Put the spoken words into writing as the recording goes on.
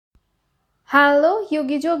Hello,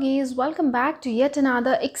 Yogi Jogis. Welcome back to yet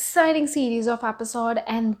another exciting series of episode.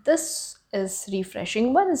 And this is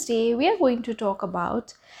Refreshing Wednesday. We are going to talk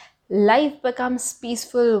about life becomes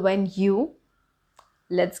peaceful when you.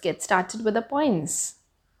 Let's get started with the points.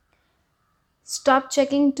 Stop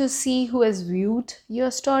checking to see who has viewed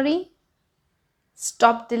your story.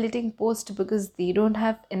 Stop deleting posts because they don't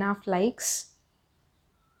have enough likes.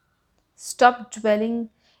 Stop dwelling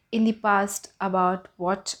in the past about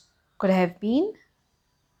what could have been.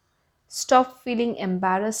 Stop feeling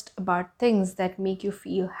embarrassed about things that make you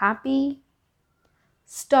feel happy.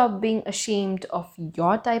 Stop being ashamed of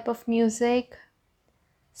your type of music.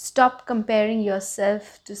 Stop comparing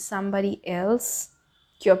yourself to somebody else.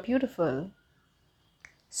 You're beautiful.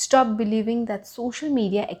 Stop believing that social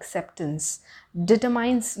media acceptance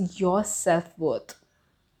determines your self worth.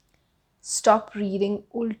 Stop reading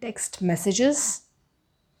old text messages.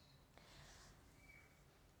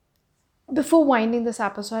 Before winding this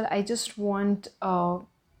episode, I just want,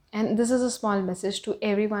 and this is a small message to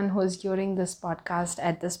everyone who is hearing this podcast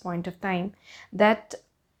at this point of time, that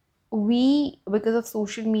we, because of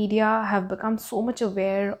social media, have become so much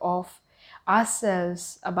aware of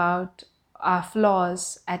ourselves, about our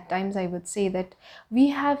flaws. At times, I would say that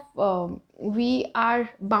we are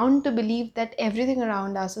bound to believe that everything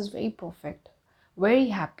around us is very perfect, very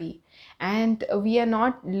happy, and we are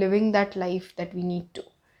not living that life that we need to.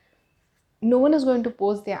 No one is going to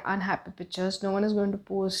post their unhappy pictures. No one is going to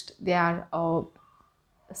post their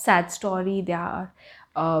sad story, their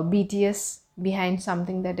bts behind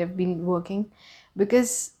something that they've been working,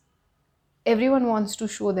 because everyone wants to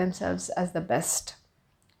show themselves as the best.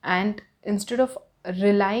 And instead of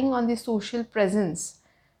relying on the social presence,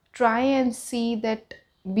 try and see that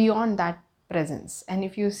beyond that presence. And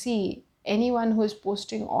if you see anyone who is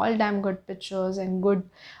posting all damn good pictures and good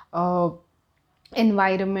uh,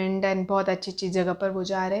 environment and बहुत अच्छी अच्छी जगह पर वो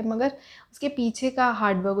जा रहे हैं, मगर उसके पीछे का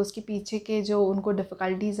हार्डवर्क, उसके पीछे के जो उनको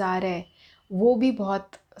डिफ़िकल्टीज आ रहे हैं, वो भी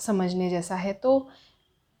बहुत समझने जैसा है. तो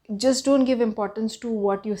just don't give importance to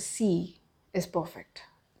what you see is perfect.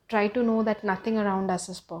 Try to know that nothing around us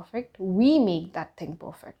is perfect. We make that thing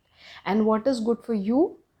perfect. And what is good for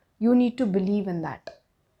you, you need to believe in that.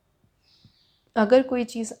 अगर कोई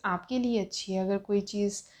चीज़ आपके लिए अच्छी है, अगर कोई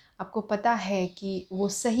चीज़ आपको पता है कि वो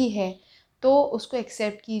सही है, तो उसको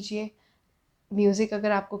एक्सेप्ट कीजिए. म्यूज़िक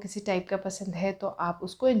अगर आपको किसी टाइप का पसंद है तो आप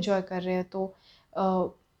उसको एंजॉय कर रहे हो. तो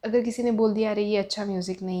अगर किसी ने बोल दिया अरे ये अच्छा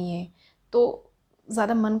म्यूज़िक नहीं है, तो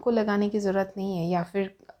ज़्यादा मन को लगाने की ज़रूरत नहीं है. या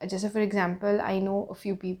फिर जैसे for example, I know a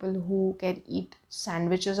few people who can eat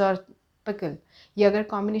sandwiches और पिकल. ये अगर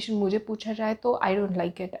कॉम्बिनेशन मुझे पूछा जाए तो आई डोंट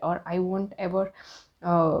लाइक इट, और I won't ever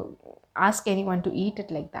ask anyone to eat it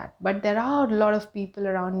like that. But there are a lot of people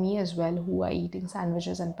around me as well who are eating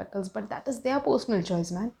sandwiches and pickles, but that is their personal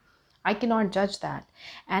choice, man. I cannot judge that.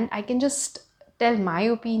 And I can just tell my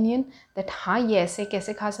opinion that हाँ ये ऐसे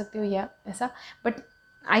कैसे खा सकते हो या ऐसा, but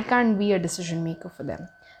I can't be a decision maker for them.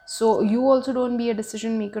 So you also don't be a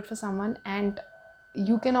decision maker for someone. And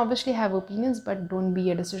you can obviously have opinions, but don't be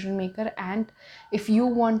a decision maker. And if you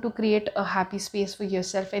want to create a happy space for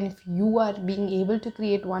yourself, and if you are being able to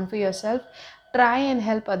create one for yourself, try and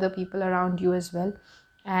help other people around you as well.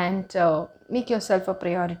 And make yourself a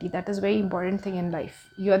priority. That is very important thing in life.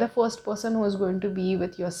 You're the first person who is going to be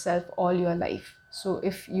with yourself all your life. So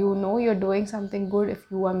if you know you're doing something good, if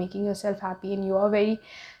you are making yourself happy and you are very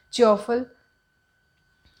cheerful,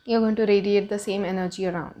 you're going to radiate the same energy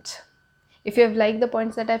around. If you have liked the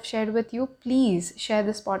points that I've shared with you, please share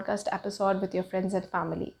this podcast episode with your friends and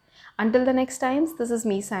family. Until the next times, this is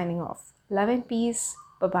me signing off. Love and peace.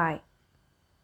 Bye bye.